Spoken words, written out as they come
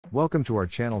Welcome to our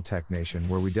channel TechNation,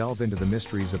 where we delve into the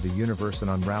mysteries of the universe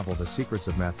and unravel the secrets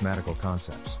of mathematical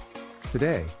concepts.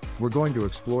 Today, we're going to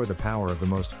explore the power of the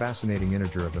most fascinating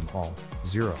integer of them all,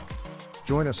 0.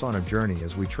 Join us on a journey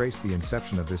as we trace the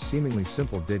inception of this seemingly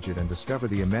simple digit and discover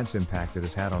the immense impact it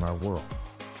has had on our world.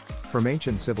 From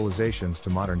ancient civilizations to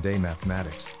modern-day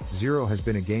mathematics, 0 has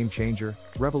been a game changer,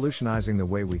 revolutionizing the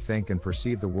way we think and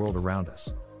perceive the world around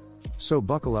us. So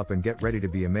buckle up and get ready to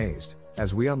be amazed,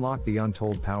 as we unlock the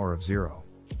untold power of 0.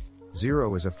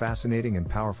 0 is a fascinating and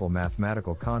powerful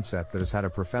mathematical concept that has had a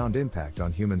profound impact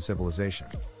on human civilization.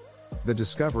 The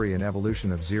discovery and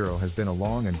evolution of 0 has been a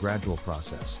long and gradual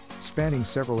process, spanning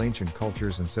several ancient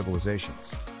cultures and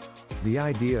civilizations. The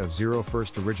idea of 0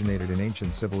 first originated in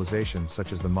ancient civilizations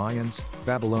such as the Mayans,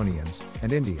 Babylonians,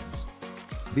 and Indians.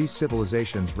 These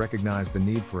civilizations recognized the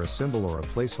need for a symbol or a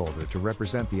placeholder to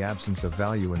represent the absence of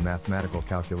value in mathematical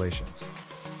calculations.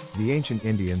 The ancient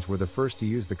Indians were the first to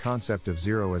use the concept of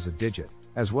 0 as a digit,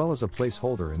 as well as a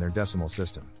placeholder in their decimal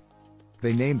system.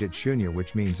 They named it shunya,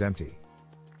 which means empty.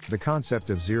 The concept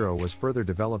of 0 was further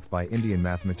developed by Indian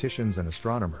mathematicians and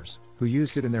astronomers, who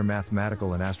used it in their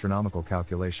mathematical and astronomical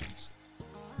calculations.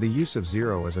 The use of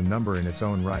 0 as a number in its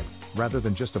own right, rather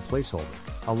than just a placeholder,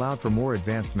 allowed for more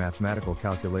advanced mathematical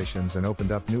calculations and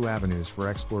opened up new avenues for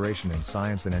exploration in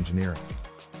science and engineering.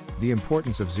 The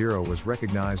importance of 0 was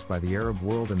recognized by the Arab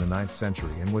world in the 9th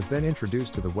century and was then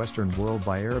introduced to the Western world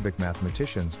by Arabic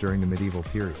mathematicians during the medieval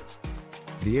period.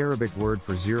 The Arabic word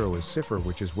for 0 is cipher,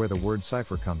 which is where the word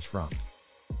cipher comes from.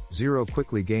 0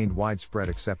 quickly gained widespread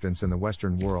acceptance in the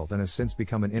Western world and has since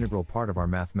become an integral part of our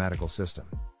mathematical system.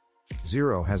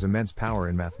 0 has immense power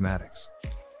in mathematics.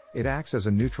 It acts as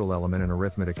a neutral element in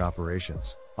arithmetic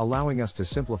operations, allowing us to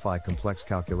simplify complex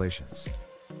calculations.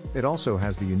 It also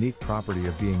has the unique property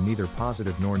of being neither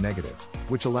positive nor negative,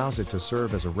 which allows it to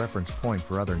serve as a reference point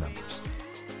for other numbers.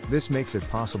 This makes it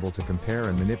possible to compare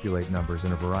and manipulate numbers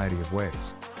in a variety of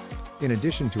ways. In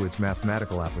addition to its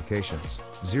mathematical applications,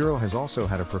 0 has also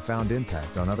had a profound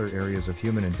impact on other areas of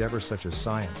human endeavor such as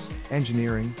science,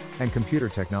 engineering, and computer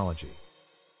technology.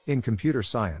 In computer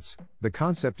science, the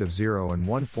concept of 0 and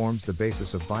 1 forms the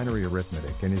basis of binary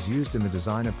arithmetic and is used in the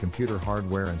design of computer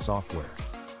hardware and software.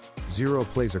 0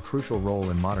 plays a crucial role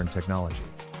in modern technology.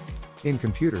 In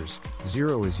computers,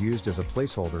 0 is used as a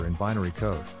placeholder in binary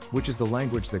code, which is the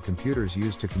language that computers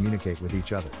use to communicate with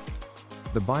each other.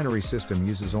 The binary system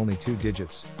uses only two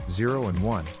digits, 0 and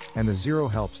 1, and the 0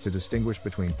 helps to distinguish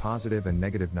between positive and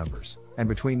negative numbers, and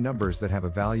between numbers that have a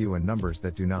value and numbers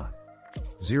that do not.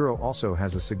 0 also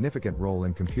has a significant role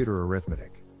in computer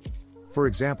arithmetic. For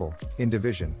example, in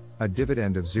division, a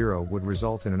dividend of 0 would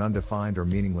result in an undefined or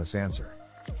meaningless answer.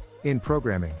 In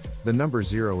programming, the number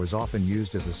 0 is often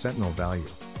used as a sentinel value,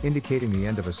 indicating the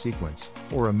end of a sequence,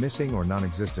 or a missing or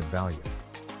non-existent value.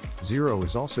 0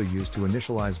 is also used to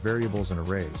initialize variables and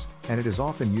arrays, and it is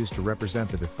often used to represent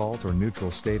the default or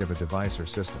neutral state of a device or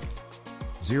system.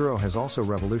 0 has also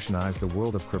revolutionized the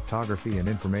world of cryptography and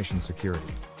information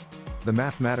security. The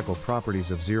mathematical properties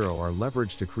of 0 are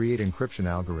leveraged to create encryption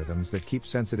algorithms that keep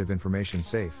sensitive information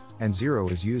safe, and 0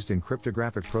 is used in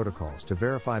cryptographic protocols to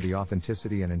verify the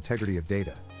authenticity and integrity of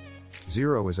data.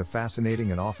 0 is a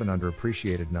fascinating and often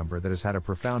underappreciated number that has had a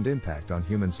profound impact on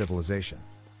human civilization.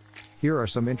 Here are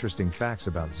some interesting facts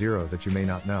about 0 that you may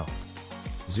not know.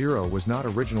 0 was not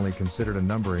originally considered a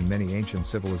number in many ancient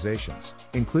civilizations,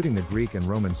 including the Greek and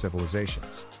Roman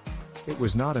civilizations. It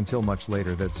was not until much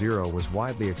later that 0 was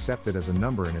widely accepted as a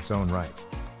number in its own right.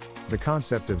 The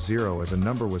concept of 0 as a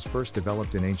number was first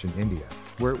developed in ancient India,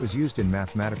 where it was used in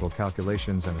mathematical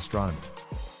calculations and astronomy.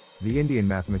 The Indian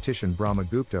mathematician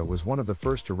Brahmagupta was one of the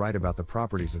first to write about the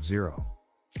properties of 0.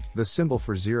 The symbol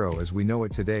for 0 as we know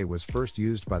it today was first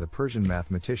used by the Persian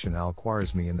mathematician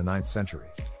Al-Khwarizmi in the 9th century.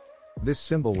 This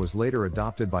symbol was later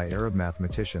adopted by Arab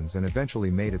mathematicians and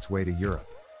eventually made its way to Europe.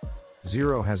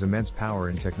 0 has immense power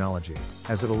in technology,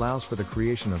 as it allows for the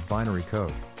creation of binary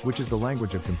code, which is the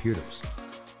language of computers.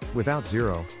 Without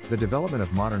 0, the development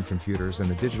of modern computers and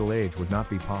the digital age would not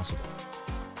be possible.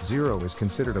 0 is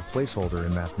considered a placeholder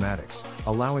in mathematics,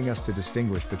 allowing us to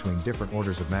distinguish between different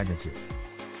orders of magnitude.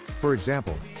 For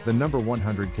example, the number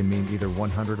 100 can mean either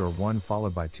 100 or 1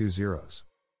 followed by two zeros.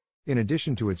 In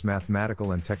addition to its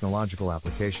mathematical and technological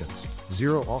applications,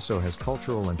 0 also has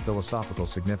cultural and philosophical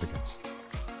significance.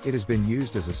 It has been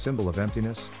used as a symbol of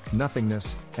emptiness,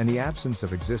 nothingness, and the absence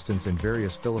of existence in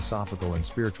various philosophical and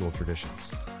spiritual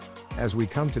traditions. As we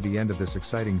come to the end of this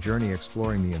exciting journey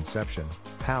exploring the inception,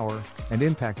 power, and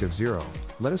impact of 0,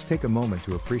 let us take a moment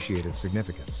to appreciate its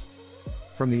significance.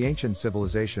 From the ancient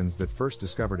civilizations that first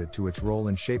discovered it to its role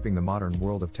in shaping the modern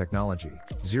world of technology,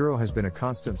 zero has been a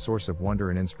constant source of wonder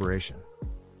and inspiration.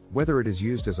 Whether it is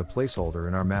used as a placeholder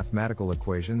in our mathematical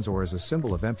equations or as a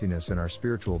symbol of emptiness in our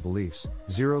spiritual beliefs,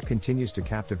 zero continues to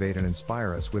captivate and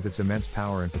inspire us with its immense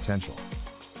power and potential.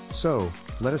 So,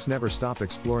 let us never stop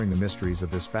exploring the mysteries of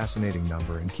this fascinating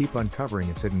number and keep uncovering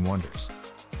its hidden wonders.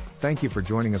 Thank you for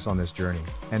joining us on this journey,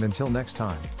 and until next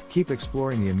time, keep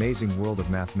exploring the amazing world of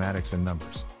mathematics and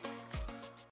numbers.